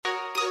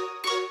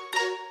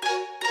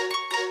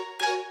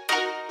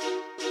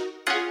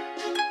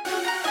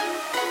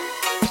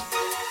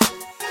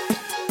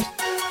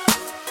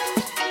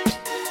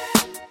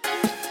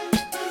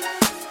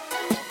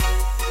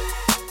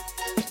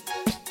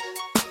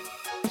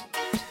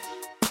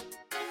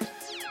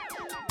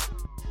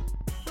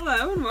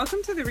Hello and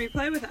welcome to the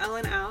replay with Elle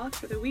and Al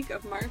for the week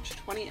of March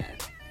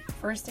 20th.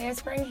 First day of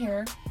spring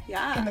here.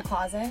 Yeah. In the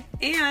closet.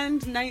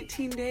 And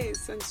 19 days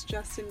since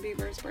Justin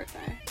Bieber's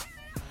birthday.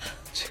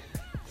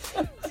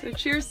 So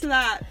cheers to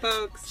that,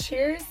 folks.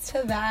 Cheers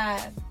to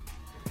that.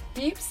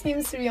 Biebs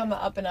seems to be on the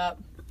up and up.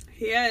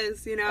 He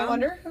is, you know. I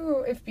wonder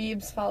if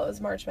Biebs follows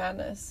March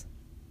Madness.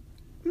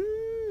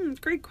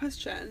 Great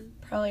question.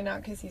 Probably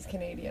not because he's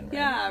Canadian, right?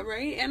 Yeah,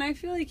 right? And I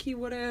feel like he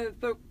would have,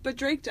 but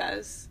Drake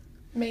does.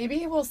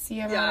 Maybe we'll see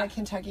him at a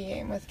Kentucky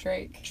game with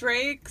Drake.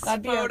 Drake's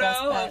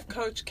photo of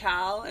Coach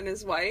Cal and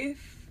his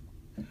wife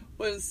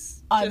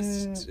was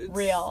just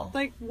unreal.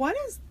 Like, what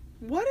is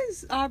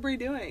Aubrey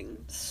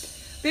doing?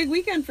 Big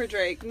weekend for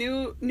Drake.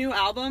 New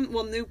album.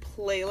 Well, new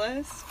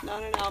playlist,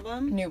 not an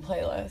album. New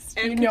playlist.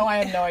 And I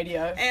have no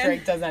idea if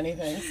Drake does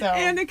anything. So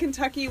and a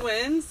Kentucky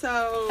win.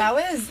 So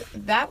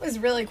that was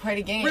really quite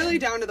a game. Really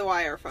down to the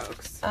wire,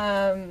 folks.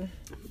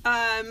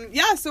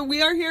 So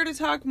we are here to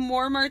talk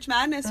more March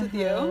Madness with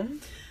you.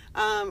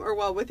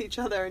 With each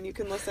other, and you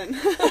can listen.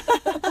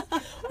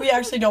 We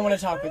actually don't want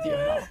to talk with you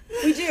at all.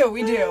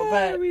 We do,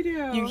 but we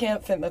do. You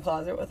can't fit in the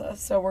closet with us,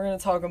 so we're going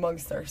to talk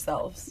amongst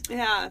ourselves.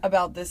 Yeah.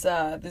 About this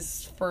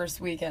first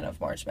weekend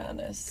of March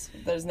Madness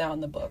that is now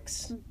in the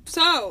books.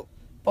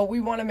 But we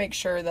want to make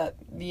sure that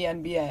the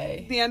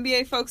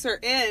NBA folks are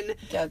in.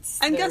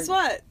 Guess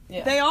what?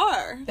 Yeah. They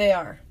are. They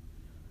are.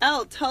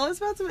 Elle, tell us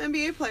about some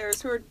NBA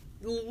players who are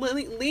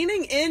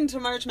leaning into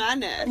March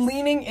Madness.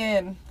 Leaning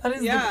in.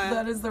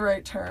 That is the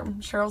right term.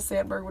 Sheryl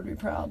Sandberg would be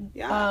proud.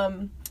 Yeah.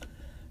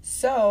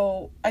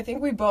 So I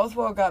think we both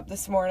woke up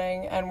this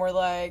morning and we're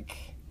like,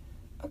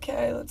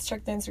 okay, let's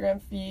check the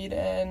Instagram feed,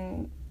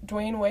 and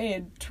Dwayne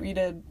Wade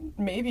tweeted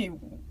maybe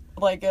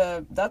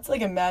that's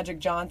like a Magic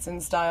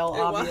Johnson style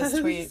obvious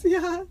tweet.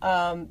 Yeah.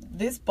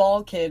 This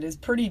ball kid is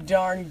pretty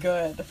darn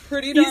good.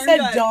 Pretty darn good. He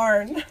said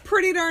darn.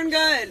 Pretty darn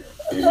good.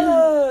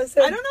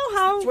 So I don't know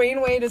how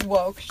Dwayne Wade is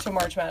woke to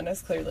March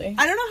Madness, clearly.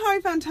 I don't know how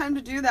he found time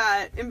to do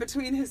that in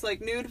between his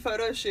nude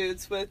photo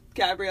shoots with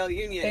Gabrielle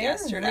Union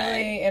yesterday. They're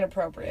really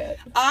inappropriate.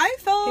 I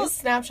felt his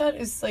Snapchat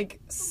is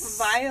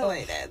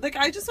violated.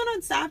 I just went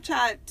on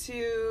Snapchat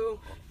to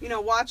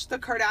watch the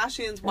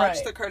Kardashians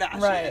the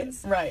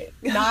Kardashians. Right.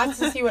 Not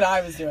to see what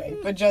I was doing,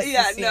 but just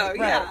to see. No.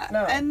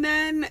 And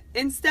then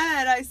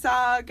instead I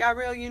saw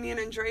Gabrielle Union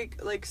and Drake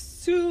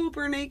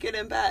super naked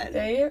in bed.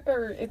 It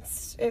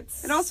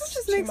also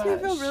just makes me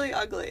feel really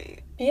ugly.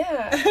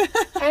 Yeah.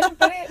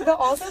 But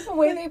also the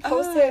way they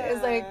post it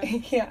is they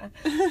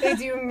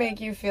do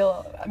make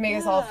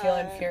us all feel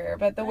inferior.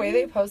 But the way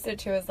they post it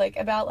too is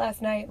about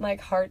last night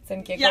and hearts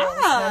and giggles. Yeah.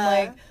 And I'm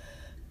like,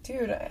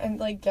 dude, and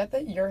get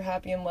that you're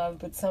happy and loved,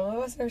 but some of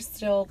us are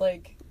still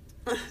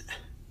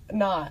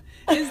not.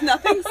 Is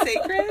nothing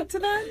sacred to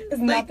them? Is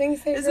nothing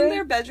sacred? Isn't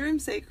their bedroom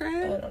sacred?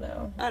 I don't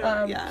know.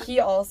 Yeah. He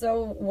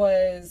also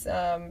was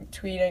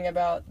tweeting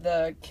about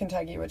the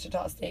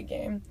Kentucky-Wichita State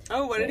game.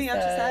 Oh, what did he have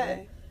to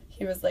say?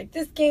 He was like,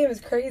 this game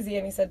is crazy,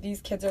 and he said, these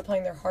kids are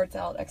playing their hearts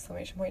out,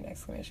 exclamation point,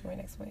 exclamation point,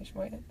 exclamation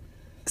point.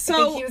 So, I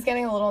think he was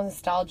getting a little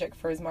nostalgic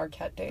for his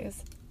Marquette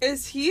days.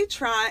 Is he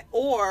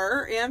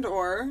or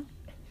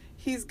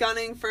he's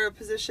gunning for a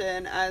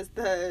position as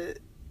the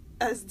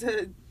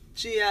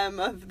GM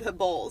of the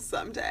Bulls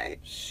someday,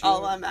 a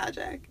la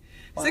Magic.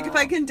 Wow. It's if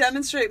I can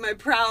demonstrate my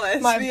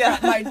prowess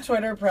my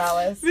Twitter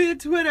prowess via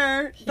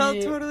Twitter,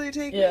 they'll totally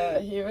take me. Yeah,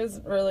 he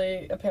was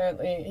really,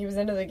 apparently, he was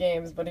into the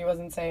games, but he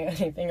wasn't saying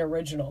anything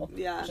original.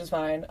 Yeah. Which is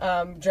fine.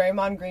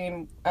 Draymond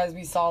Green, as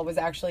we saw, was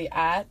actually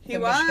at the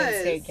Michigan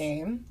State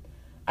game.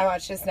 I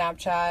watched his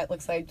Snapchat.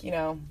 Looks like, Did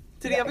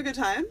he have a good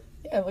time?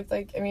 Yeah, it looked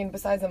like,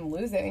 besides him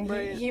losing,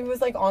 right. he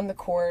was on the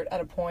court at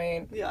a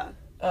point. Yeah.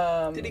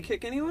 Did he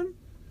kick anyone?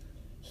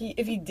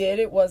 If he did,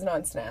 it wasn't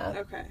on Snap.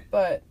 Okay.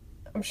 But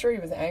I'm sure he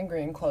was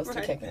angry and close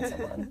to kicking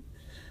someone.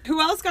 Who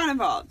else got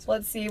involved?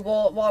 Let's see.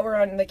 Well, while we're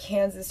on the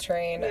Kansas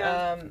train,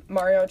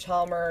 Mario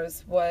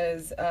Chalmers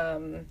was...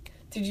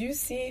 did you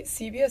see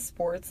CBS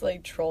Sports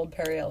trolled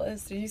Perry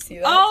Ellis? Did you see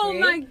that? Oh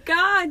tweet? My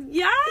God!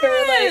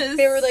 Yes.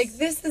 They were like,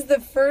 this is the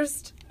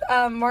first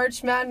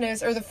March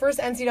Madness or the first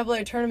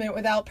NCAA tournament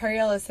without Perry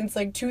Ellis since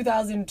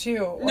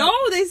 2002. No,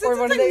 they said since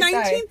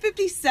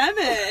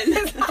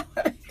 1957.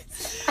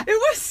 It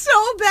was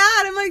so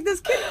bad. I'm like, this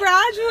kid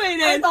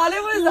graduated. I thought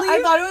it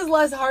was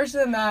less harsh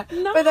than that.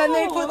 No. But then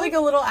they put a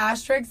little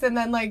asterisk and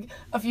then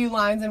a few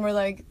lines and we're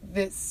like,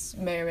 this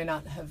may or may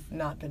not have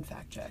not been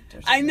fact checked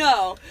or something. I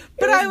know.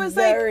 But I was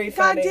like,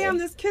 funny. God damn,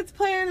 this kid's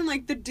playing in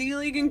the D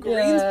League in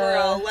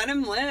Greensboro. Let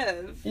him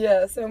live.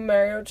 Yeah, so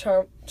Mario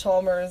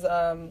Chalmers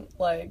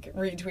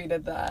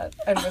retweeted that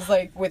and was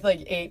with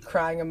 8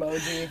 crying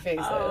emoji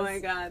faces. Oh my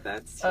God,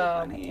 that's too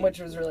funny. Which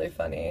was really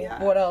funny.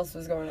 Yeah. What else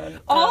was going on?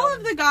 All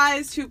of the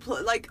guys who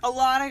a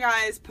lot of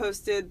guys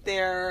posted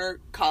their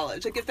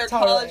college. If their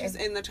college was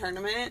in the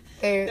tournament,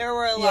 there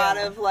were a lot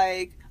of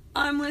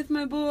I'm with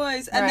my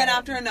boys. And then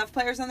after enough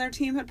players on their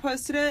team had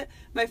posted it,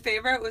 my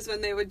favorite was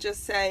when they would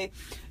just say,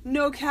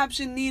 no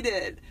caption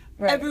needed.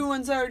 Right.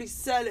 Everyone's already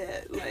said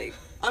it.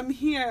 I'm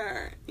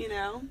here, you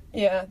know?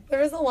 Yeah,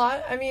 there was a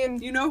lot. I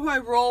mean... You know who I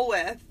roll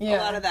with, a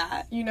lot of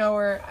that. You know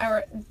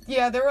where...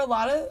 Yeah, there were a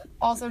lot of...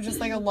 Also, just,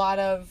 like, a lot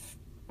of...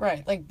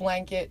 Right, like,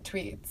 blanket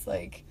tweets.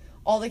 Like,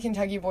 all the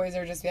Kentucky boys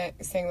are just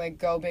saying, like,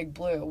 go Big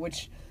Blue,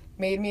 which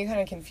made me kind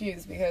of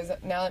confused because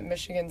now that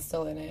Michigan's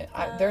still in it,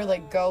 they're,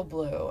 like, go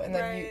Blue. And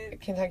then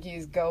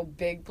Kentucky's go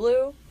Big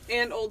Blue.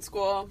 And old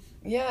school.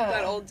 Yeah.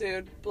 That old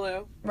dude,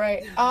 Blue.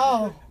 Right.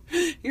 Oh...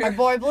 my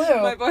boy Blue.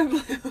 My boy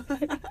Blue.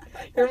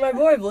 You're my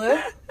boy Blue.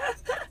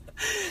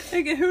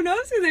 Like, who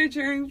knows who they're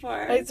cheering for?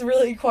 It's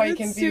really quite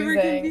confusing.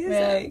 Super confusing.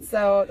 Man.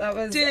 So that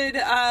was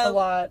a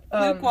lot.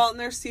 Luke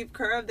Walton or Steve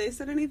Kerr, have they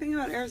said anything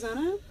about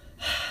Arizona?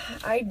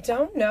 I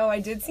don't know. I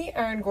did see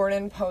Aaron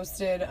Gordon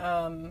posted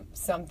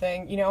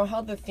something. You know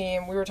how the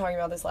theme, we were talking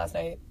about this last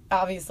night.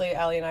 Obviously,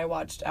 Allie and I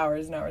watched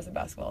hours and hours of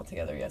basketball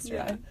together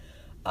yesterday.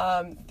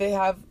 Yeah. They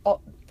have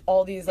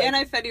all these, like... And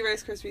I fed you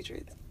Rice Krispie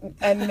treats.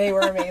 And they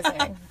were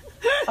amazing.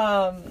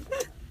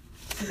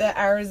 The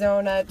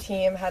Arizona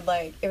team had,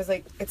 like, it's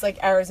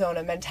like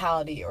Arizona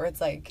mentality, or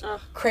it's like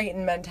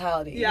Creighton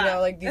mentality. Yeah. You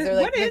know, like, these are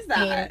like what is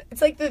that?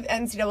 It's like the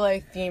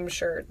NCAA theme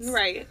shirts.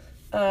 Right.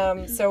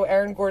 So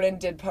Aaron Gordon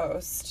did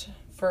post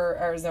for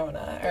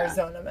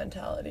Arizona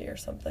mentality or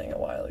something a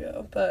while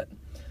ago, but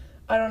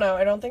I don't know.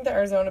 I don't think the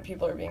Arizona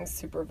people are being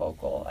super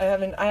vocal. I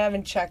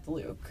haven't checked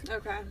Luke.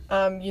 Okay.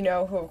 You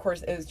know who of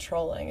course is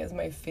trolling is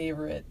my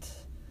favorite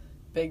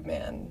big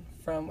man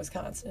from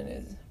Wisconsin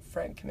is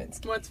Frank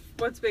Kaminsky.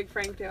 What's Big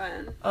Frank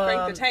doing?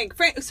 Frank the Tank.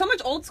 Frank, so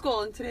much old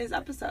school in today's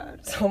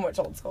episode. So much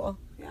old school.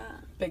 Yeah.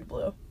 Big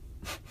Blue.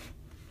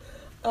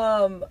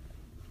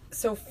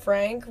 So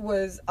Frank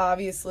was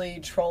obviously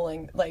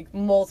trolling, like,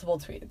 multiple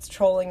tweets,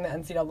 trolling the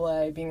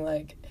NCAA, being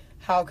like,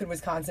 how could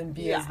Wisconsin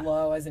be as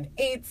low as an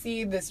 8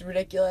 seed? This is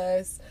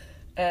ridiculous.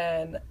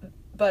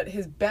 But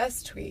his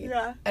best tweet,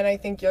 and I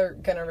think you're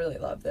gonna really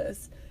love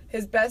this,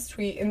 his best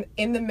tweet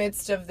in the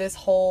midst of this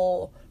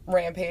whole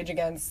rampage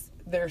against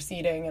their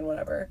seeding and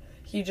whatever,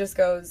 he just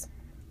goes,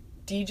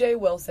 DJ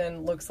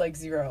Wilson looks like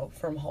Zero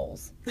from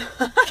Holes.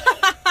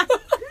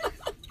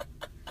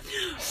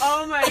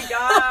 Oh my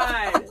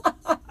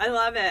god. I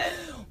love it.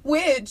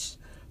 Which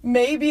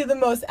may be the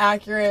most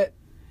accurate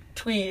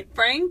tweet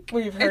Frank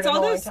we've heard it's in all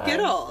a long those time.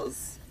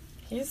 Skittles.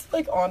 He's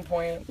like on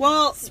point.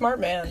 Well, smart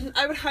man.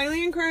 I would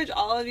highly encourage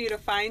all of you to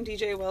find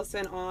DJ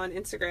Wilson on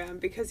Instagram,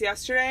 because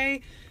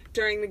yesterday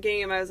during the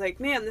game I was like,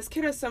 man, this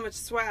kid has so much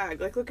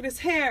swag. Like, look at his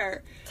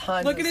hair.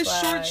 Look at his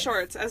swag. Short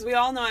shorts. As we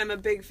all know, I'm a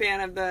big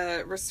fan of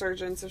the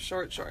resurgence of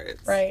short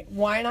shorts. Right.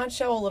 Why not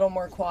show a little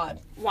more quad?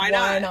 Why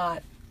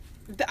not?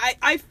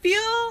 I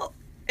feel,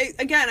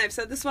 again, I've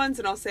said this once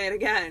and I'll say it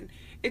again,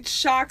 it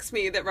shocks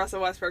me that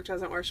Russell Westbrook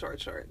doesn't wear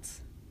short shorts.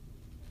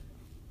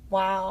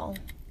 Wow.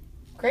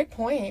 Great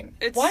point.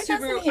 Why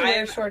doesn't he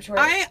wear short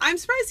shorts? I'm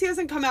surprised he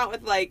hasn't come out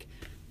with, like,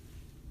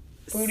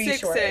 booty 6-inch.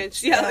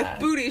 shorts. Yeah, like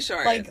booty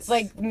shorts.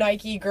 Like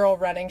Nike girl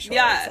running shorts.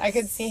 Yes. I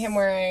could see him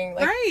wearing,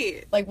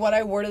 like, like what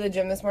I wore to the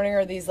gym this morning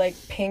are these, like,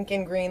 pink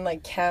and green,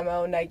 like,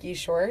 camo Nike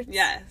shorts.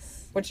 Yes.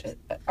 Which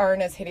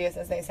aren't as hideous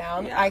as they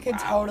sound. Yeah, I could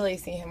totally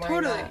see him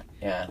wearing that.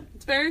 Yeah.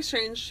 It's very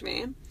strange to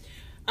me.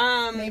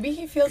 Maybe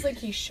he feels like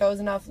he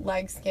shows enough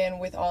leg skin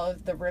with all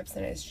of the rips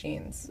in his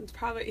jeans. It's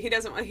probably,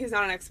 he's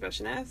not an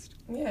exhibitionist.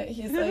 Yeah,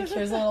 he's like,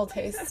 here's a little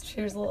taste.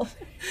 Here's a little...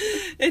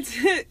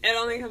 It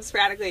only comes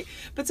sporadically.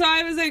 But so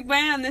I was like,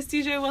 man, this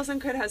DJ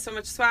Wilson kid has so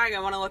much swag, I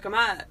want to look him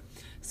up.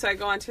 So I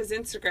go onto his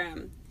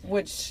Instagram.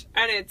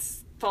 And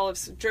it's full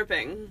of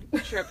dripping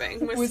with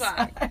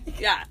swag.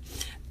 Yeah.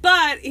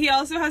 But he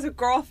also has a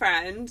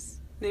girlfriend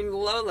named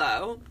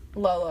Lolo.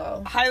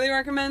 Highly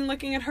recommend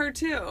looking at her,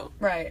 too.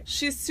 Right.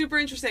 She's super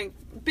interesting.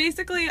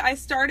 Basically, I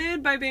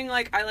started by being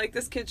like, I like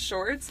this kid's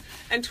shorts.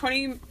 And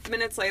 20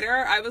 minutes later,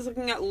 I was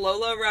looking at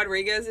Lolo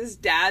Rodriguez's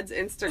dad's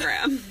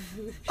Instagram.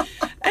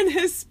 And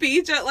his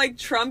speech at, like,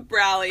 Trump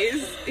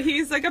rallies.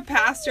 He's, like, a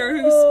pastor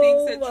who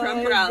speaks at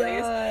Trump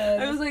rallies.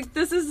 God. I was like,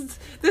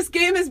 this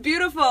game is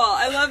beautiful.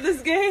 I love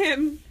this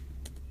game.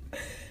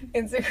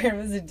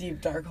 Instagram is a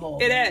deep, dark hole.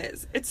 It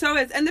is. It so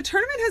is. And the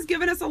tournament has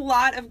given us a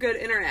lot of good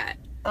internet.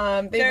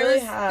 Really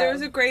have. There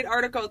was a great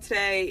article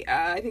today,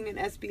 I think in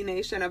SB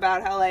Nation,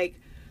 about how, like,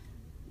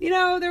 you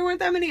know, there weren't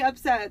that many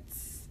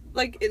upsets.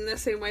 Like, in the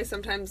same way,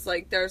 sometimes,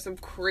 like, there are some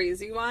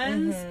crazy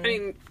ones. Mm-hmm. I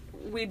mean,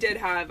 we did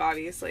have,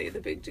 obviously, the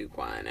big Duke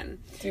one. And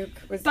Duke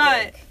was big.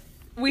 But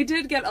we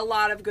did get a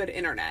lot of good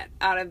internet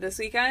out of this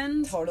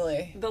weekend.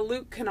 Totally. The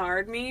Luke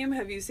Kennard meme,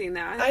 have you seen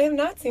that? I have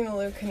not seen the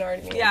Luke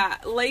Kennard meme. Yeah,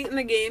 late in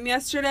the game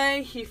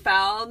yesterday, he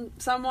fouled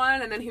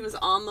someone, and then he was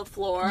on the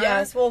floor.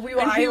 Yes, well,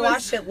 I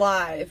watched it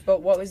live,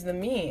 but what was the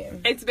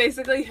meme? It's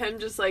basically him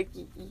just, like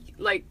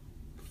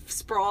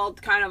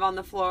sprawled kind of on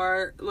the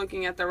floor,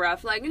 looking at the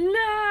ref, like,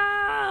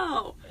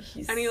 no!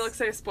 And he looks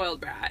like a spoiled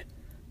brat.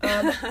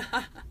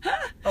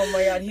 Oh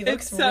my god, he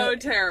looks so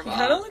terrible. He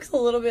kind of looks a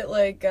little bit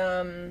like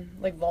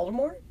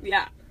Voldemort.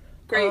 Yeah.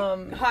 Great.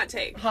 Hot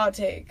take. Hot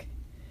take.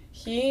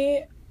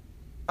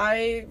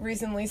 I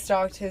recently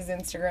stalked his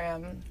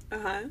Instagram.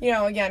 Uh-huh. You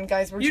know, again,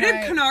 guys, You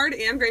did Kennard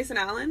and Grayson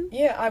Allen?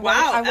 Yeah, I went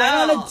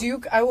on a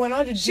Duke.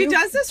 She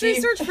does this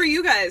research for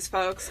you guys,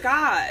 folks.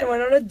 God. I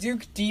went on a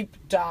Duke deep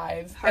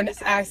dive Hard and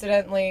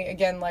accidentally,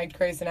 again, liked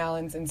Grayson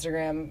Allen's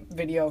Instagram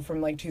video from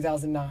like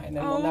 2009,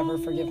 and will never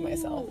forgive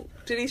myself.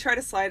 Did he try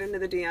to slide into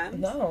the DMs?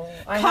 No.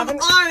 Come on,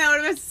 that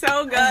would have been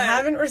so good. I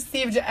haven't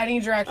received any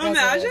direct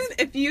messages. Imagine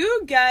if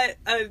you get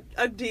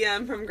a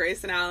DM from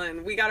Grayson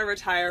Allen, we gotta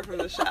retire from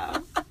the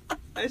show.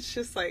 It's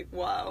just like,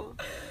 whoa.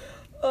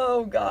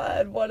 Oh,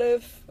 God. What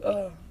if...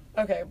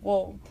 okay,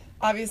 well,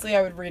 obviously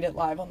I would read it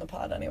live on the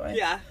pod anyway.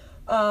 Yeah.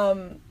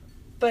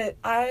 But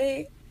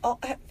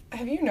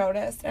have you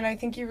noticed, and I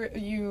think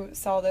you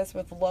saw this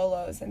with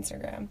Lolo's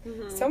Instagram,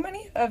 so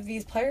many of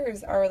these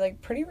players are,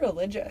 like, pretty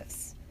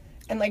religious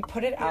and, like,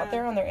 put it out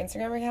there on their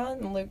Instagram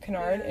account, and Luke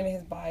Kennard in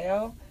his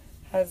bio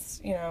has,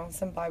 you know,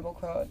 some Bible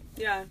quote.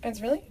 Yeah. And it's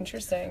really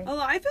interesting.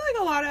 I feel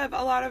like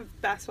a lot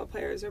of basketball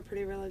players are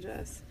pretty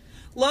religious.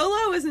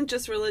 Lolo isn't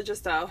just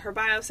religious, though. Her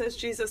bio says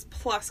Jesus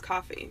plus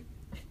coffee.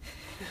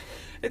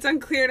 It's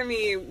unclear to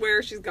me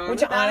where she's going Which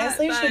with that,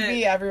 honestly should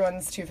be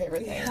everyone's two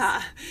favorite things.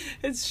 Yeah.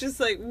 It's just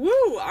like,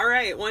 woo, all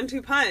right,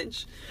 1-2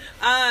 punch.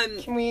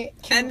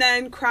 And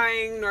then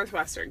crying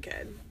Northwestern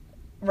kid.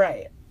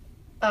 Right.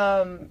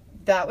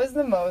 That was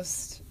the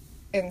most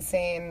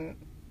insane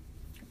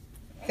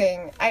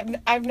thing.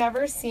 I've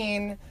never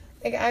seen...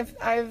 Like,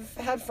 I've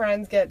had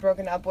friends get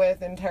broken up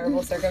with in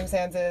terrible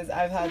circumstances.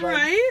 I've had,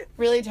 like,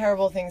 really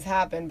terrible things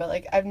happen. But,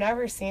 like, I've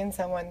never seen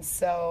someone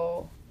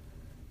so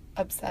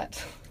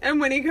upset. And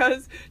when he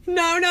goes,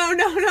 no,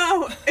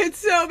 it's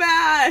so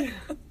bad.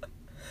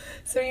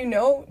 So do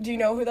you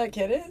know who that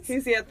kid is?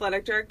 He's the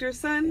athletic director's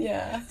son?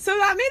 Yeah. So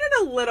that made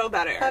it a little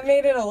better. That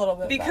made it a little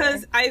bit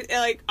because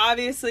better.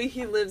 Obviously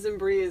he lives and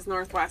breathes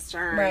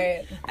Northwestern.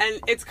 Right. And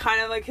it's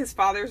kind of like his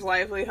father's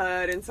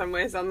livelihood in some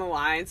ways on the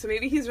line. So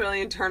maybe he's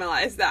really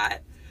internalized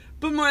that.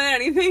 But more than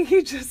anything,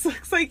 he just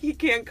looks like he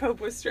can't cope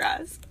with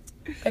stress.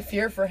 I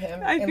fear for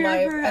him in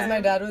life. As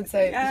my dad would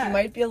say, he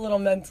might be a little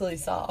mentally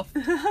soft.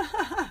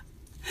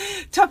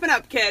 Toughen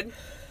up, kid.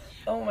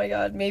 Oh my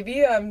God. Maybe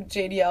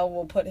JDL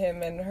will put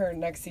him in her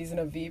next season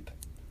of Veep.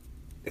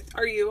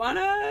 Are you on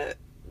a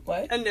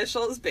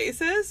initials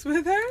basis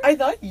with her? I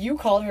thought you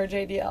called her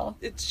JDL.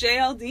 It's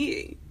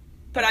JLD.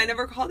 But I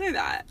never called her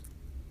that.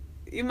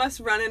 You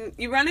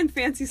run in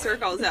fancy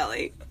circles,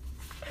 Ellie.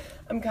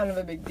 I'm kind of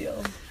a big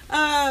deal.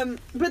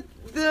 But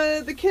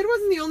the kid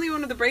wasn't the only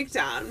one with the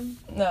breakdown.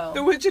 No.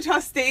 The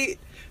Wichita State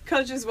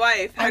coach's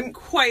wife had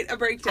quite a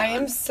breakdown. I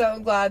am so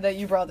glad that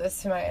you brought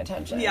this to my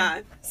attention.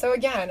 Yeah. So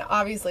again,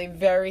 obviously,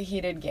 very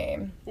heated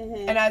game.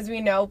 Mm-hmm. And as we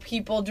know,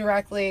 people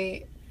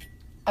directly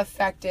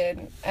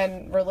affected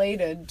and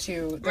related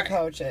to the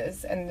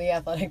coaches and the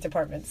athletic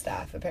department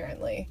staff,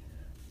 apparently,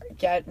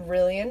 get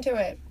really into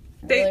it.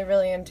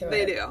 Really into it.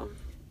 They do.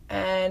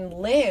 And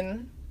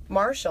Lynn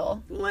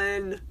Marshall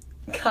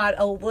got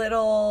a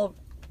little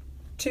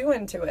too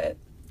into it.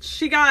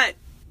 She got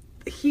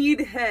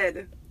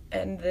head.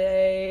 And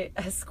they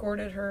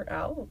escorted her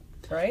out,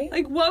 right?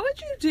 Like, what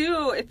would you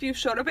do if you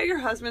showed up at your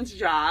husband's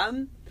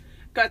job,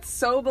 got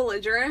so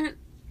belligerent?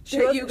 She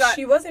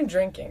wasn't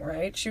drinking,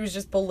 right? She was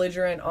just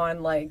belligerent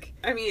on, like,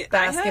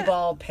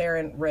 basketball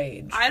parent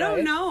rage. I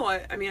don't know. I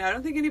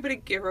don't think anybody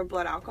gave her a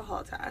blood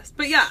alcohol test.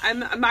 But yeah,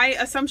 my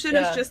assumption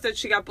is just that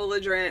she got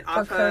belligerent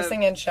for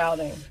cursing and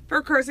shouting.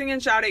 For cursing and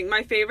shouting.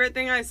 My favorite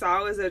thing I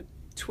saw was a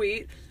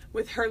tweet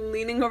with her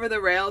leaning over the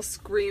rail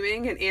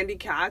screaming, and Andy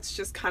Katz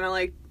just kind of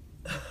like,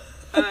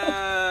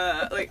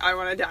 I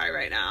want to die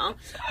right now.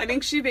 I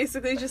think she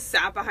basically just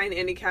sat behind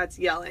Andy Katz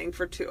yelling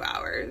for 2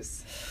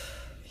 hours.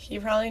 He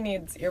probably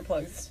needs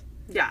earplugs.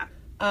 Yeah.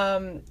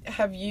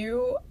 Have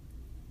you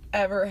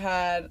ever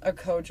had a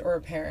coach or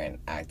a parent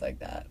act like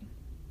that?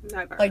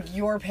 Never. Like,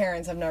 your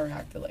parents have never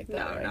acted like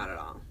that, No, right? not at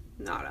all.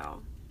 Not at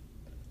all.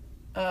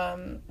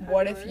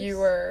 What if you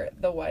were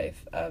the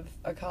wife of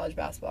a college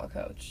basketball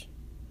coach?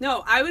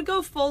 No, I would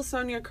go full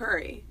Sonia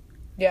Curry.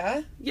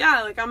 Yeah?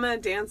 Yeah, like, I'm gonna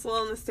dance a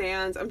little in the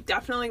stands. I'm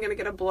definitely gonna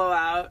get a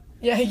blowout.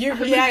 Yeah, you're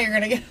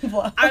gonna get a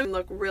blowout. I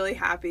look really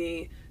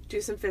happy,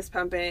 do some fist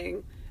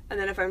pumping, and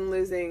then if I'm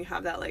losing,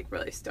 have that, like,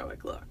 really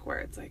stoic look where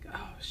it's like,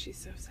 oh, she's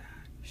so sad.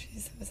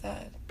 She's so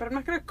sad. But I'm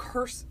not gonna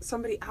curse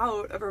somebody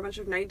out over a bunch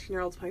of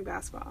 19-year-olds playing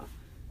basketball.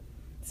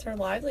 It's her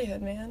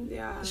livelihood, man.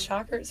 Yeah.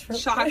 Shockers for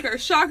life.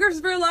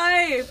 Shockers for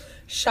life.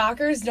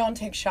 Shockers don't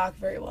take shock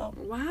very well.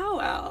 Wow,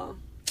 Elle.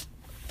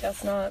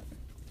 Guess not.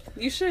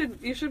 You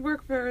should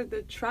work for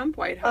the Trump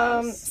White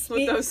House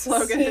with those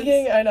slogans.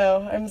 I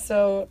know, I'm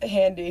so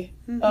handy.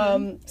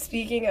 Mm-hmm.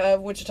 Speaking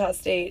of Wichita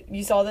State,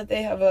 you saw that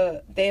they have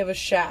a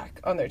Shaq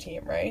on their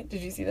team, right?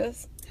 Did you see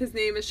this? His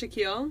name is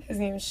Shaquille? His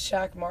name is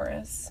Shaq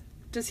Morris.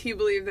 Does he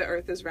believe the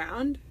earth is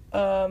round?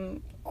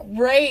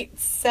 Great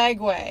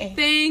segue.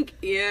 Thank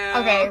you.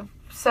 Okay,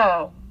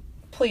 so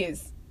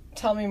please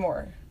tell me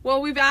more.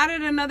 Well, we've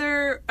added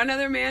another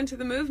man to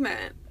the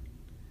movement.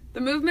 The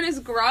movement is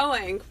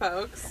growing,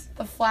 folks.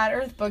 The flat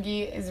earth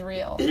boogie is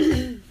real.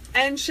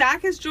 And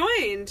Shaq has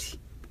joined.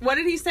 What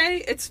did he say?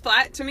 It's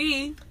flat to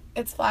me.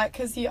 It's flat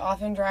because he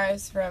often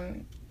drives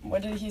from,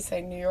 what did he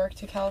say, New York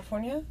to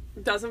California?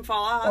 Doesn't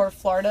fall off. Or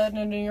Florida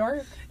to New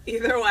York?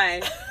 Either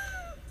way.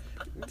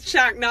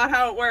 Shaq, not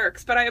how it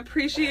works, but I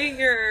appreciate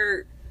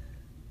your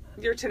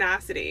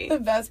tenacity. The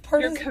best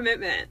part your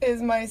commitment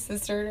is my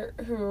sister,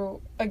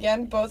 who,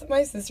 again, both of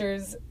my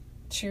sisters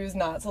choose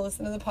not to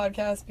listen to the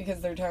podcast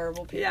because they're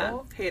terrible people. Yeah,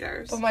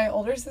 haters. But my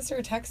older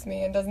sister texts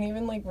me and doesn't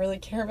even, like, really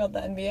care about the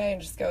NBA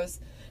and just goes,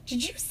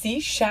 did you see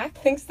Shaq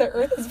thinks the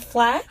earth is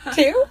flat,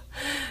 too?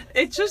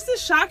 It's just the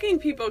shocking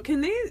people.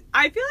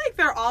 I feel like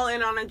they're all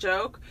in on a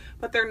joke,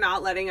 but they're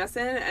not letting us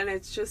in, and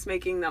it's just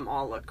making them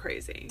all look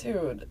crazy.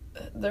 Dude,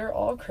 they're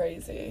all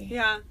crazy.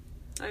 Yeah,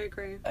 I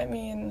agree. I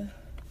mean,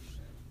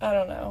 I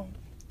don't know.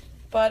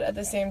 But at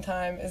the same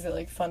time, is it,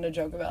 like, fun to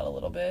joke about a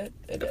little bit?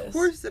 It is. Of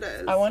course it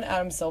is. I want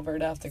Adam Silver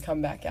to have to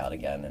come back out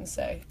again and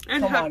say,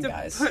 and come have on, to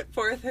guys. put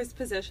forth his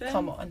position.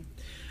 Come on.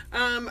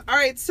 All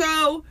right,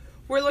 so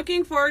we're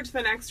looking forward to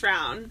the next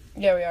round.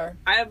 Yeah, we are.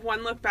 I have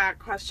one look back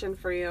question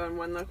for you and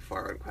one look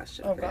forward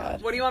question for God.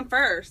 you. What do you want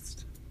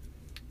first?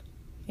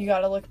 You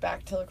gotta look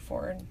back to look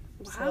forward.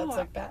 Wow. So let's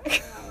look back.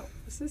 Wow.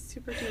 This is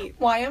super deep.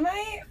 Why am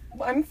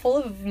I'm full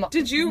of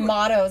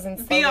mottos and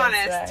slogans be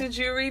honest, today. Did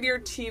you read your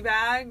tea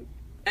bag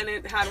and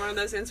it had one of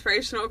those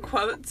inspirational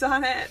quotes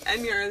on it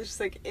and you're just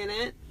like in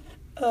it?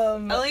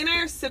 Ellie and I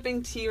are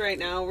sipping tea right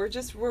now. We're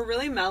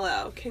really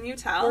mellow. Can you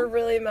tell? We're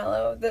really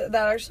mellow. That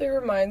actually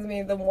reminds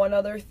me, the one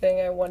other thing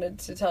I wanted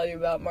to tell you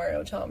about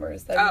Mario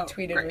Chalmers that he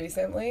tweeted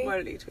recently. What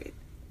did he tweet?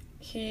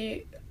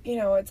 He,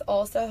 it's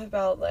all stuff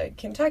about, like,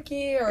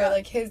 Kentucky or,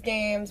 like, his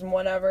games and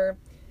whatever.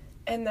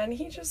 And then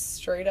he just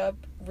straight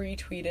up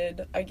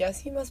retweeted, I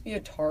guess he must be a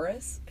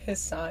Taurus, his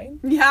sign.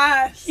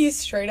 Yes! He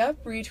straight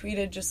up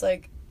retweeted just,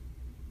 like,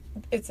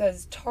 it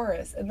says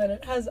Taurus, and then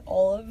it has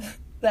all of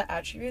the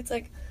attributes,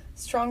 like,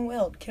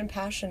 strong-willed,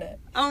 compassionate,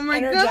 oh my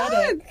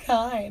energetic,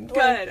 God. kind.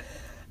 Good. Like,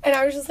 and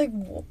I was just like,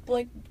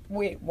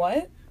 wait,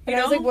 what? And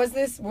I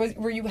was like,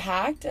 were you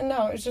hacked? And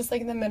no, it was just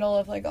like in the middle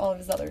of like all of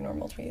his other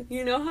normal tweets.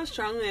 You know how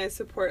strongly I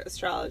support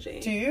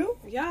astrology. Do you?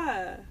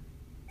 Yeah.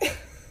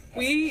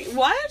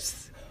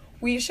 What?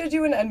 We should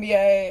do an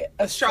NBA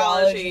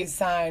astrology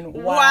sign.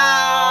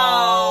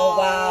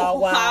 Wow.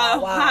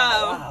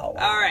 Wow.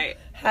 All right.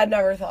 Had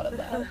never thought of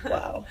that.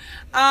 Wow.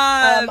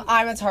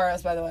 I'm a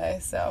Taurus, by the way,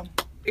 so.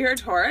 You're a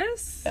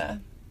Taurus? Yeah.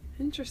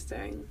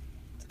 Interesting.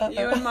 Uh-oh.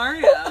 You and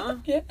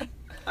Mario. Yeah.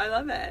 I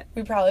love it.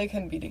 We probably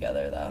couldn't be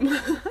together, though.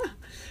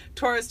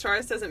 Taurus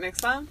doesn't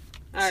mix well?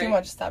 Too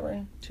much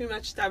stubborn. Too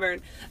much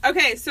stubborn.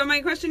 Okay, so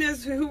my question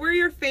is, who were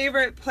your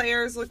favorite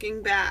players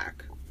looking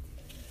back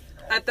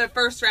at the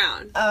first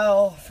round?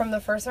 Oh, from the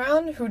first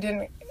round? Who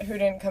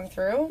didn't come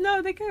through?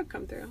 No, they could have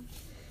come through.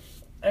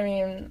 I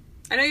mean,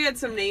 I know you had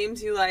some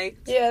names you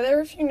liked. Yeah, there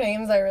were a few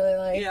names I really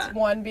liked. Yeah.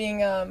 One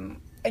being,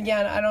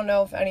 again, I don't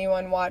know if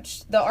anyone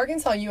watched the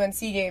Arkansas-UNC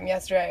game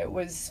yesterday. It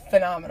was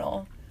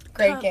phenomenal.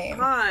 Great game.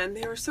 Come on,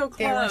 they were so close.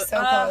 They were so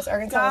close.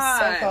 Arkansas was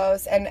so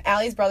close. And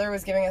Allie's brother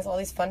was giving us all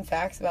these fun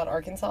facts about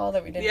Arkansas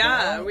that we didn't know.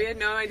 Yeah, we had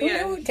no idea.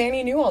 Who knew?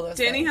 Danny knew all those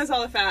Danny things. has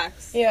all the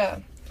facts. Yeah.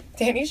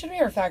 Danny should be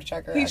our fact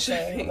checker, He actually,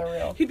 should be. on the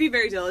real. He'd be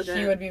very diligent.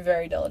 He would be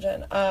very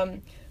diligent.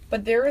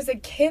 But there was a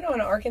kid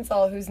on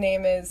Arkansas whose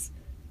name is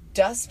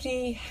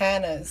Dusty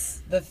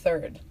Hannas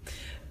III.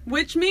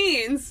 Which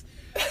means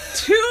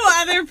 2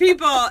 other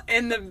people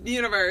in the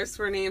universe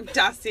were named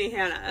Dusty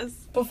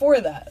Hannas. Before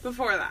that.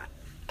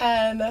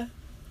 And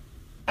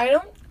I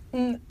don't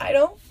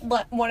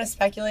want to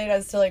speculate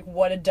as to, like,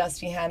 what a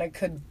Dusty Hannah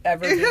could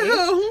ever be.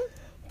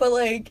 But,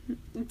 like,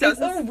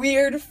 it's a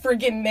weird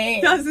friggin'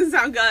 name. Doesn't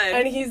sound good.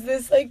 And he's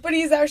this, like, but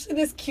he's actually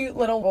this cute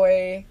little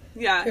boy.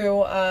 Yeah.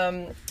 Who,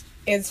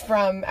 is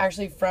from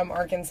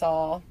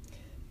Arkansas.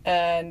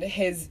 And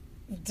his,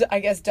 I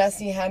guess,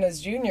 Dusty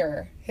Hannas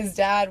Jr., his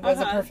dad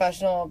was a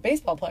professional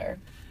baseball player.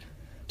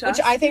 Which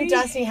I think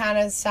Dusty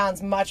Hannas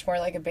sounds much more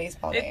like a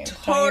baseball name. It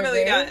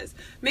totally does.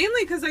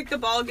 Mainly because, like, the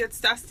ball gets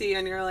dusty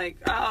and you're like,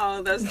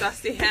 oh, those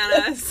Dusty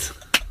Hannas.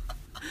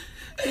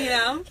 You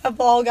know? A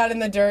ball got in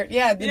the dirt.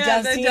 Yeah, the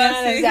Dusty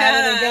Hannas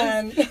at it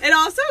again. It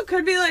also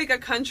could be like a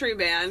country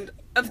band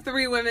of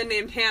 3 women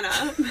named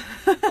Hannah.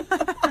 Like,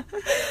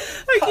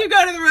 you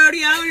go to the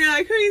rodeo and you're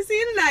like, who are you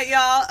seeing tonight,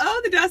 y'all?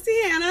 Oh, the Dusty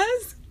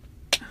Hannas.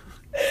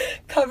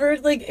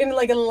 Covered, like, in,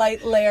 like, a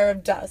light layer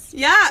of dust.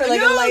 Yeah. Or, like,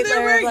 a light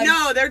layer of, like...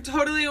 No, they're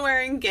totally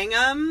wearing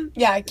gingham.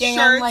 Yeah, gingham,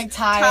 shirts, like,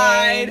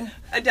 tied.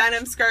 A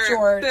denim skirt.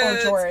 Jorts.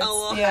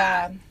 A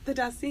hat. The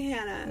Dusty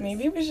Hannas.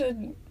 Maybe we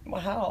should...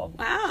 Wow.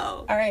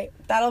 All right,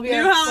 that'll be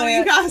new our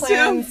Halloween costume.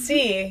 Plan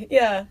C.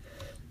 Yeah.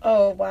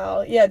 Oh,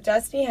 wow. Yeah,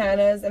 Dusty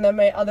Hannas. And then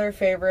my other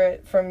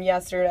favorite from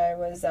yesterday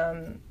was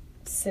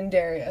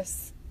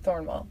Cindarius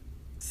Thornwell.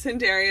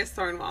 Cindarius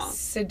Thornwell.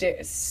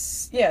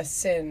 Cindarius.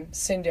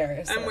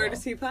 And where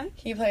does he play?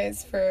 He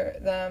plays for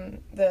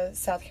the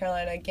South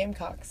Carolina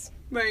Gamecocks.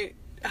 Right.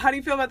 How do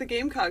you feel about the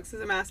Gamecocks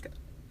as a mascot?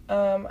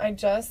 I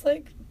just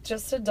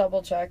to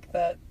double check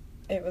that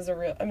it was a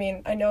real... I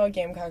mean, I know a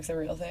Gamecock's a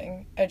real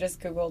thing. I just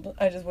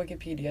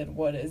Wikipedia'd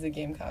what is a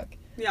Gamecock.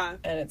 Yeah.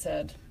 And it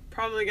said...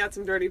 Probably got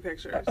some dirty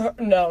pictures.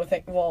 No,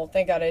 thank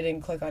God I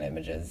didn't click on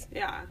images.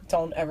 Yeah.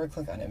 Don't ever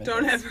click on images.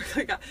 Don't ever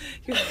click on...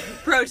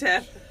 Pro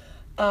tip.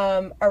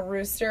 A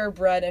rooster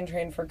bred and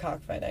trained for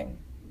cockfighting.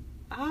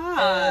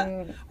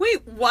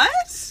 Wait,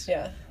 what?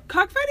 Yeah.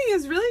 Cockfighting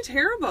is really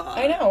terrible.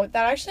 I know.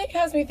 That actually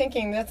has me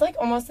thinking, that's, like,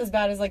 almost as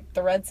bad as, like,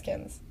 the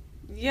Redskins.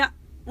 Yeah.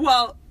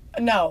 Well...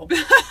 No.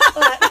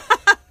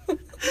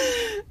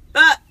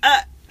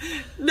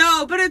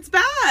 No, but it's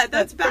bad.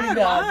 That's bad.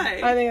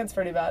 Why? I think it's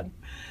pretty bad.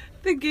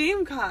 The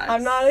Gamecocks.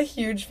 I'm not a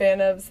huge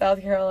fan of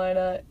South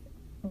Carolina,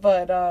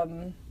 but,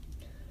 oh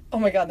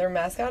my God, their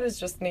mascot is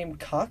just named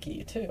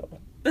Cocky, too.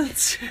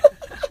 That's true.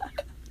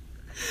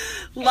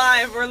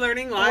 Live. We're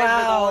learning live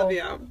with all of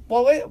you.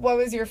 What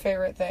was your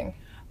favorite thing?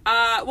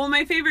 Well,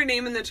 my favorite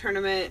name in the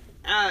tournament,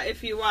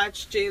 if you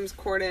watch James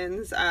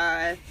Corden's,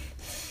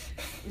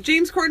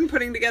 James Corden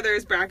putting together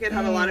his bracket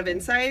had a lot of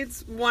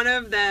insights. One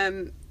of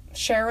them...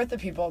 Share with the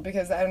people,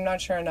 because I'm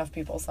not sure enough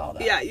people saw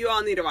that. Yeah, you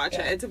all need to watch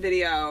it. It's a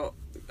video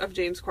of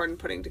James Corden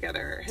putting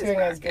together his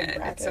bracket.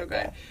 It's so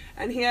good. Yeah.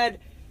 And he had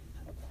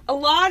a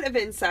lot of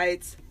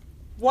insights.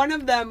 One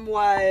of them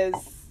was...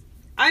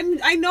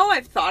 I know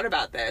I've thought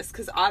about this,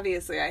 because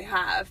obviously I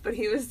have, but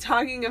he was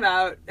talking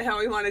about how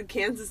he wanted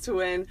Kansas to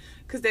win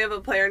because they have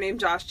a player named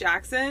Josh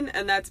Jackson,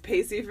 and that's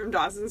Pacey from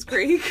Dawson's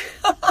Creek.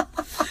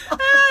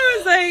 I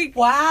was like...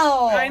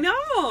 Wow. I know.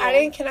 I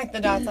didn't connect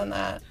the dots on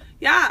that.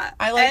 Yeah.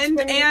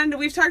 And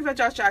we've talked about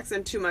Josh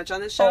Jackson too much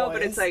on this show,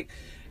 but it's like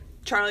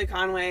Charlie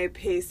Conway,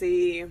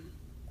 Pacey...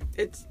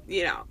 It's,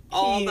 you know,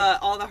 all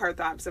the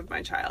heartthrobs of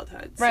my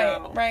childhood.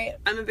 Right.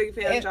 I'm a big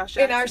fan of Josh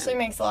Jackson. It actually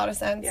makes a lot of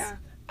sense. Yeah.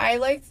 I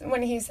liked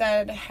when he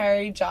said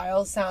Harry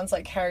Giles sounds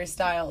like Harry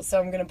Styles, so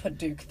I'm going to put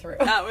Duke through.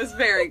 That was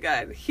very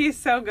good. He's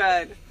so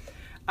good.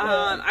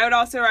 I would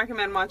also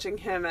recommend watching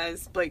him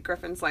as Blake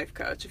Griffin's life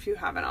coach if you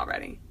haven't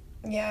already.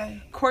 Yeah.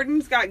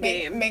 Corden's got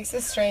game. Makes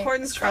a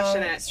Corden's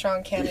crushing it.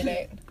 Strong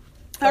candidate.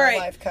 All right.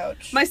 Life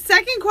coach. My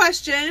second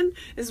question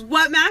is,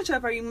 what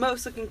matchup are you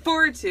most looking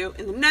forward to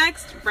in the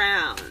next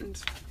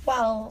round?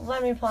 Well,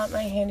 let me plot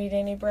my handy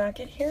dandy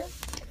bracket here.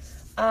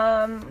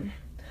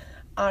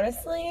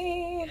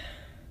 Honestly,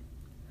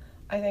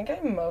 I think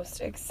I'm most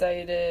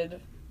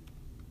excited.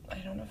 I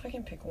don't know if I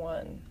can pick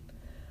one.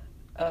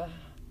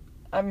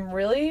 I'm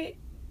really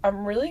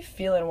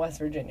feeling West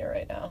Virginia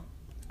right now.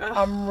 Ugh.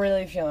 I'm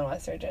really feeling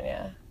West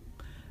Virginia.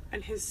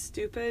 And his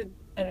stupid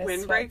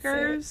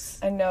windbreakers.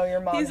 I know your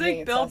mom. He's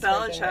like Bill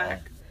Belichick.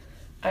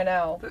 I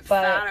know, but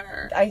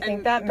fatter. I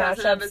think that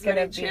matchup's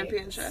gonna be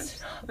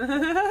championships.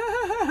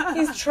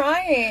 He's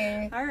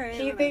trying. All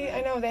right.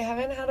 I know they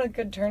haven't had a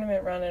good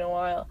tournament run in a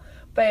while,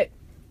 but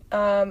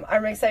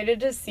I'm excited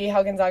to see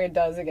how Gonzaga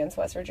does against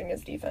West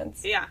Virginia's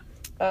defense. Yeah.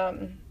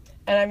 And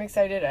I'm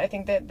excited. I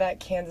think that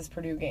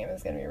Kansas-Purdue game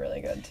is going to be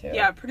really good, too.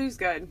 Yeah, Purdue's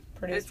good.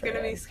 It's going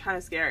to be kind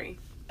of scary.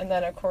 And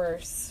then, of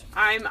course,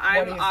 I'm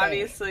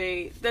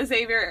obviously the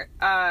Xavier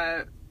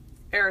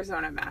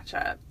Arizona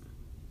matchup.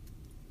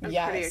 I'm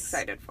pretty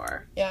excited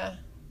for. Yeah.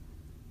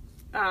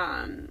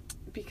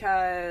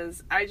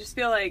 Because I just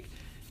feel like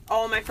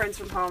all my friends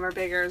from home are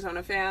big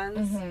Arizona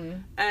fans,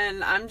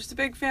 and I'm just a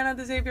big fan of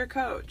the Xavier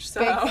coach. So.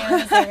 Big fan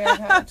of the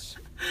Xavier coach.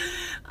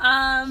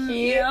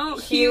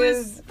 He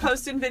was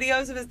posting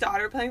videos of his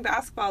daughter playing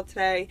basketball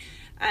today,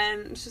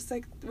 and it's just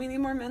like, we need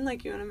more men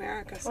like you in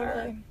America,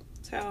 sir.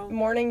 So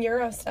morning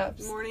Euro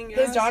steps.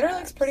 His daughter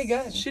looks pretty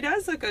good. She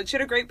does look good. She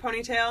had a great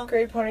ponytail.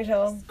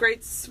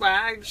 Great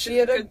swag. She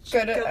had a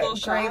great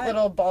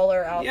little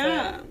baller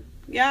outfit.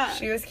 Yeah.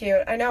 She was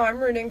cute. I know. I'm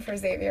rooting for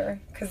Xavier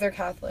because they're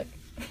Catholic.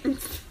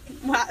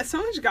 Wow, so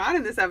much God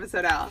in this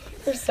episode, Al.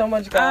 There's so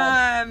much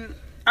God.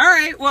 All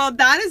right. Well,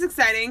 that is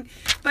exciting.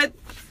 But,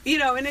 you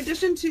know, in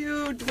addition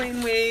to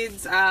Dwayne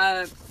Wade's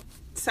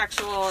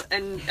sexual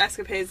and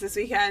escapades this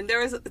weekend, there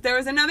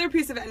was another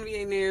piece of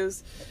NBA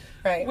news,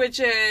 right? Which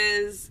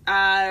is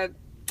the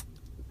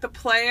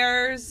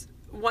players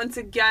once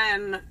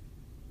again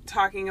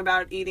talking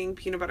about eating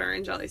peanut butter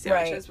and jelly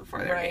sandwiches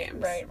before their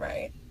games.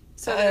 Right.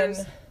 So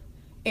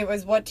it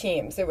was what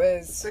teams? It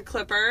was the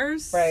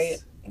Clippers, right?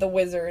 The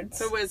Wizards,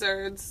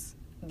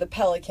 the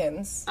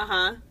Pelicans.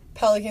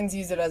 Pelicans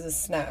use it as a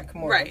snack,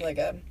 more like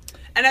a.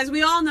 And as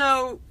we all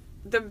know,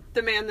 the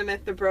man, the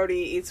myth, the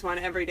Brody eats one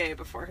every day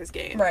before his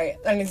game. Right,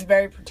 and it's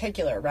very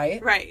particular,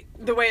 right? Right,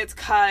 the way it's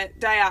cut,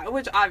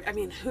 which I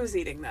mean, who's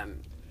eating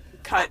them?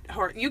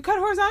 You cut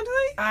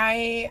horizontally?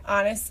 I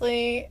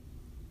honestly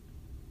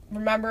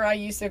remember I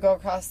used to go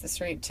across the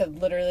street to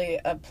literally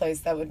a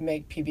place that would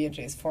make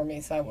PB&Js for me,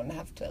 so I wouldn't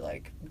have to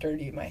like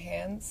dirty my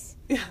hands.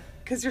 Yeah,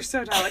 because you're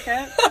so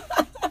delicate.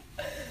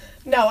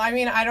 No, I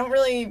mean, I don't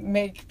really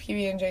make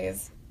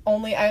PB&Js.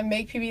 I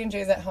make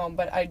PB&Js at home,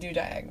 but I do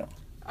diagonal.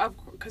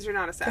 Because you're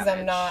not a savage. Because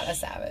I'm not a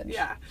savage.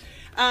 Yeah.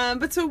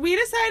 But so we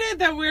decided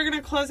that we're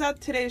going to close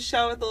out today's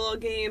show with a little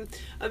game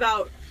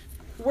about,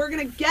 we're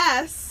going to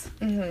guess,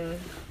 we're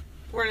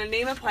going to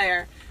name a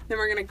player, then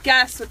we're going to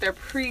guess what their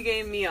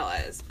pregame meal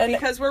is.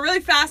 Because we're really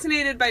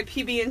fascinated by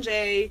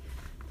PB&J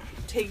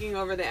taking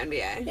over the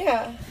NBA.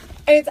 Yeah.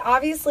 it's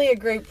obviously a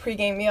great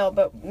pregame meal,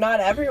 but not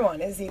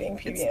everyone is eating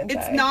PB&J.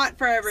 It's not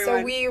for everyone.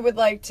 So we would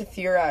like to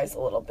theorize a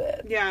little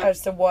bit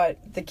as to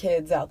what the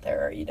kids out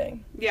there are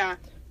eating. Yeah.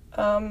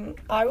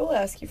 I will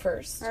ask you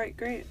first. All right,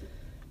 great.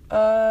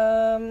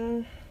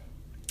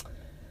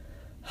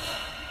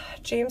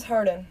 James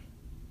Harden.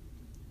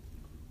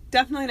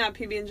 Definitely not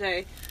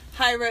PB&J.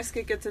 High risk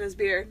it gets in his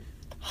beard.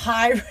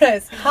 High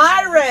risk.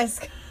 High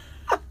risk.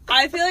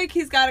 I feel like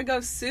he's got to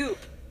go soup.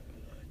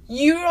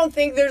 You don't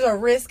think there's a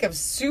risk of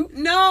soup?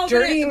 No,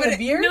 dirtying the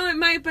beard? No, it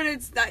might, but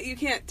it's not. You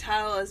can't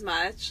tell as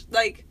much.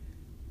 Like,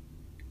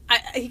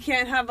 he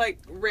can't have like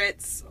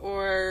Ritz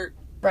or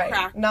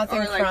crack nothing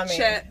or like crummy.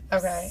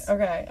 chips.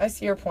 Okay, I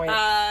see your point.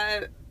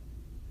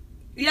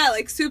 Yeah,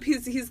 like soup.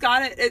 He's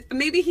got it.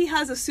 Maybe he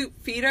has a soup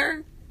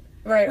feeder.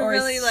 Right, or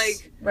really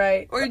like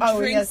or drinks.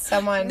 He has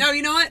someone. No,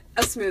 you know what?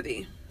 A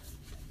smoothie.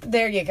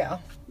 There you go.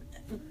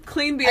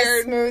 Clean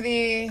beard. A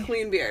smoothie.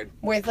 Clean beard.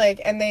 With like,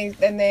 and they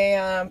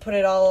put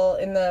it all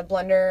in the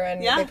blender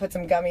and they put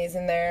some gummies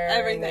in there.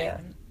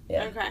 Everything.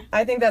 Yeah. Okay.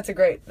 I think that's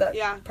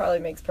that probably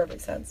makes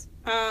perfect sense.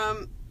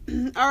 All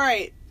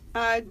right.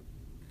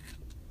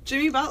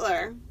 Jimmy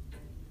Butler.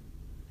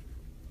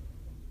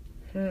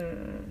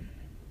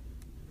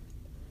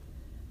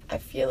 I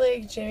feel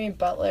like Jimmy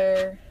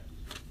Butler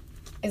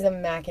is a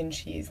mac and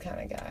cheese kind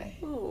of guy.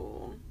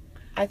 Ooh.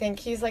 I think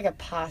he's like a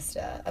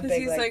pasta. Because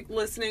he's like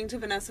listening to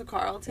Vanessa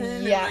Carlton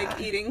and like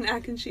eating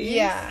mac and cheese.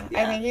 Yeah,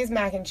 I think he's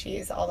mac and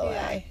cheese all the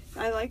way.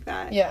 I like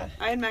that. Yeah.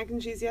 I had mac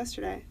and cheese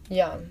yesterday.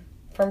 Yum.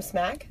 From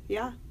Smack?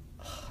 Yeah.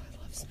 Oh, I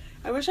love Smack.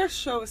 I wish our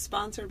show was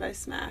sponsored by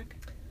Smack.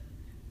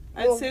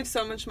 I'd save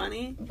so much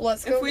money.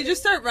 If we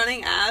just start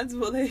running ads,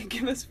 will they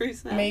give us free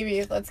snacks?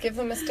 Maybe. Let's give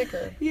them a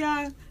sticker.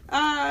 Yeah.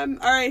 All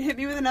right, hit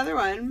me with another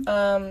one.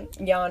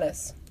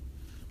 Giannis.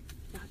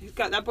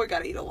 That boy got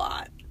to eat a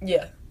lot.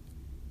 Yeah.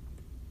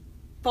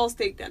 Full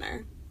steak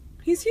dinner.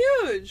 He's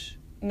huge.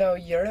 No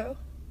gyro?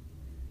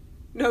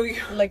 No,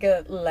 like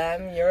a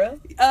lamb gyro?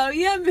 Oh,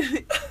 yeah.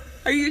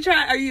 Are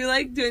you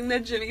like doing the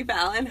Jimmy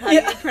Fallon? How do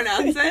you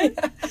pronounce it?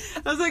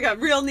 That was like a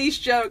real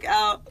niche joke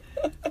out.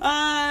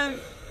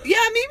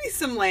 Yeah, maybe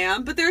some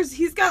lamb, but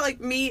he's got like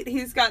meat,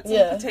 he's got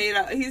some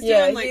potato. He's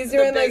doing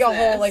like a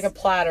whole like a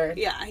platter.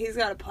 Yeah, he's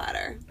got a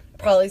platter.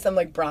 Probably some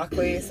like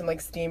broccoli, some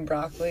like steamed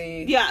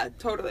broccoli. Yeah,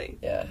 totally.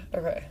 Yeah,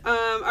 okay.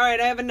 All right,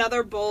 I have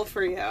another bowl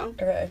for you.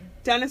 Okay.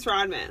 Dennis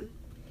Rodman.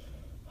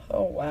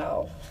 Oh,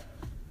 wow.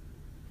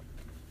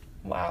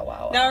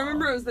 Wow. Now,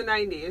 remember it was the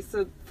 90s,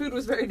 so food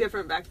was very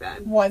different back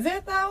then. Was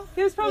it, though?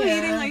 He was probably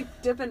eating,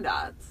 like, Dippin'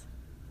 Dots.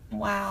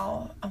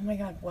 Wow. Oh, my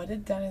God. What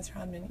did Dennis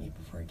Rodman eat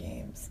before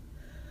games?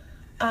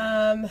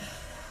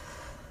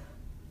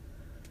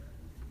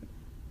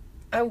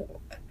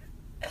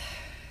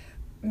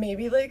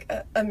 Maybe, like,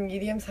 a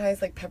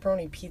medium-sized, like,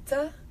 pepperoni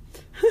pizza?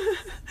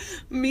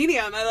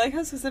 Medium. I like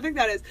how specific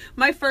that is.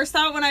 My first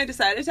thought when I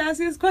decided to ask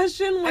you this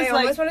question was I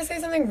almost want to say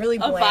something really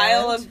bland. A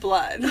vial of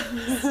blood.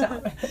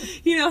 Stop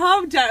it. You know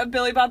how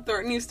Billy Bob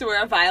Thornton used to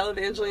wear a vial of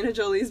Angelina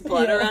Jolie's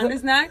blood around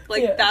his neck?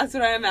 Like, that's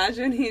what I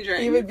imagine he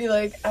drank. He would be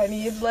like, I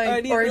need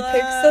blood. He'd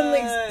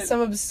pick some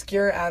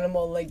obscure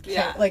animal, like,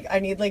 I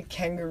need, like,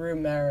 kangaroo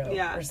marrow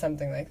or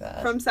something like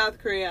that. From South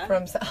Korea.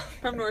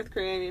 From North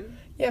Korea, I mean.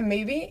 Yeah,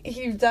 maybe.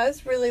 He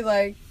does really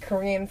like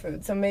Korean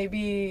food, so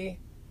maybe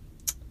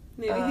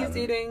he's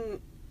eating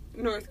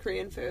North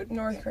Korean food.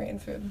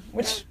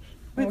 Which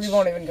we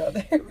won't even go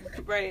there.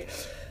 Right.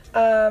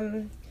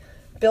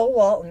 Bill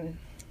Walton.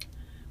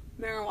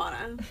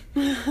 Marijuana.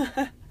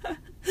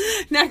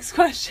 Next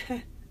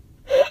question.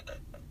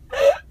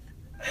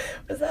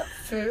 Was that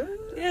food?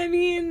 I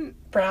mean...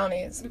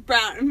 Brownies.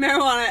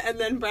 Marijuana and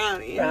then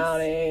brownies.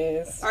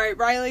 Brownies. All right,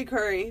 Riley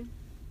Curry.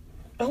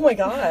 Oh my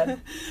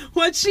God.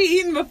 What's she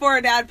eating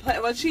before Dad play?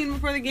 What's she eating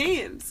before the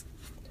games?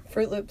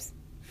 Fruit Loops.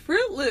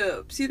 Fruit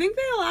Loops. You think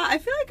they allow? I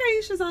feel like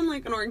Aisha's on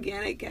like an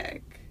organic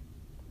kick.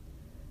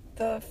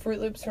 The Fruit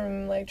Loops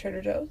from like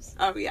Trader Joe's.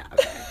 Oh yeah.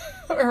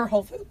 Okay. Or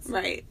Whole Foods.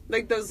 Right.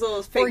 Like those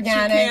little fake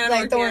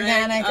organic, the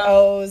organic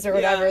O's or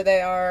whatever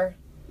they are.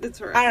 That's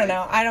right. I don't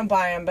know. I don't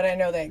buy them, but I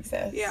know they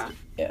exist. Yeah.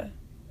 Yeah.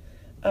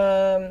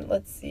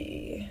 Let's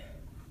see.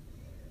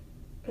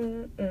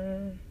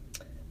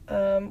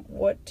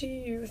 What do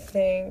you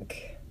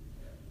think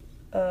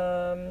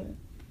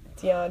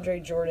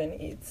DeAndre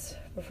Jordan eats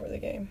before the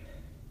game?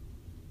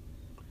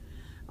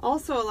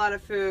 Also a lot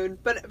of food,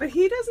 but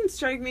he doesn't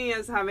strike me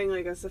as having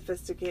like a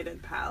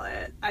sophisticated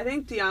palate. I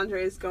think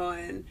DeAndre is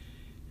going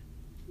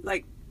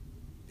like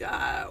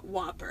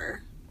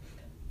Whopper.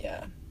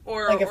 Yeah.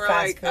 Or like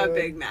a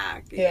Big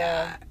Mac.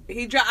 Yeah.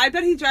 I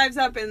bet he drives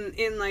up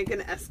in like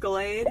an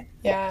Escalade.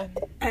 Yeah.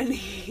 And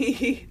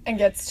he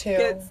gets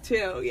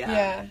two.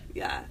 Yeah.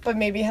 But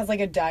maybe has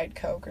like a Diet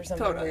Coke or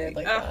something weird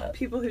like that.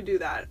 People who do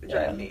that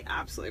drive me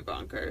absolutely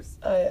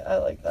bonkers. I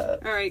like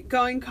that. All right,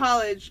 going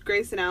college,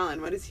 Grayson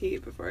Allen, what does he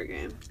eat before a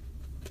game?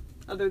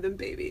 Other than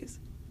babies.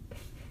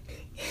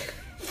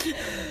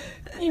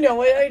 You know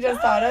what I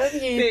just thought of?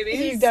 He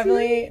Babies.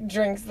 definitely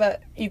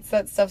eats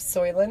that stuff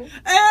Soylent.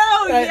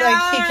 Oh, But, yeah.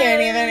 like, he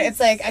can't even, it's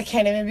like, I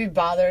can't even be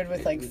bothered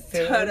with, like,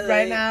 food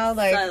right now.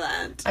 Like,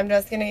 silent. I'm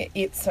just gonna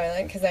eat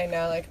Soylent because I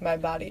know, like, my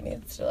body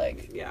needs to,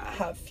 like,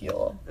 have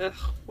fuel. Ugh,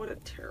 what a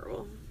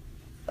terrible.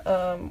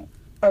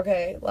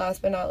 Okay,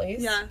 last but not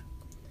least. Yeah.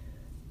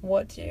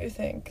 What do you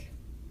think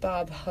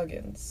Bob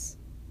Huggins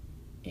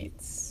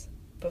eats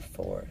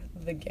before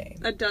the game?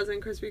 A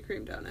dozen Krispy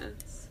Kreme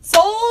donuts.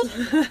 Sold!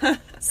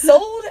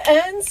 Sold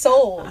and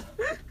sold.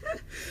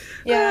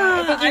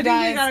 Yeah, I think he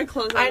does. We gotta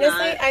close on Honestly,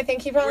 that. I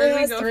think he probably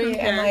has 3 and,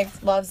 here?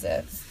 like, loves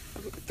it.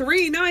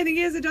 3? No, I think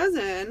he has a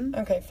dozen.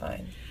 Okay,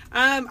 fine.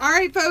 All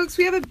right, folks,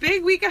 we have a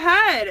big week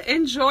ahead.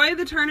 Enjoy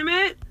the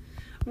tournament.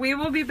 We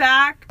will be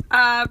back,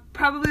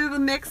 probably with a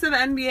mix of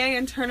NBA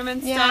and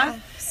tournament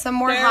stuff. Some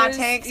more hot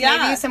takes,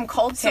 maybe some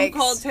cold takes.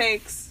 Some cold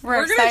takes.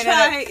 We're gonna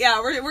try.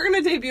 We're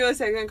gonna debut a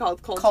segment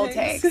called Cold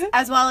Takes,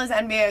 as well as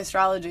NBA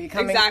astrology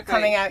coming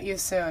out you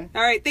soon.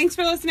 All right, thanks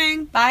for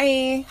listening.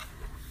 Bye.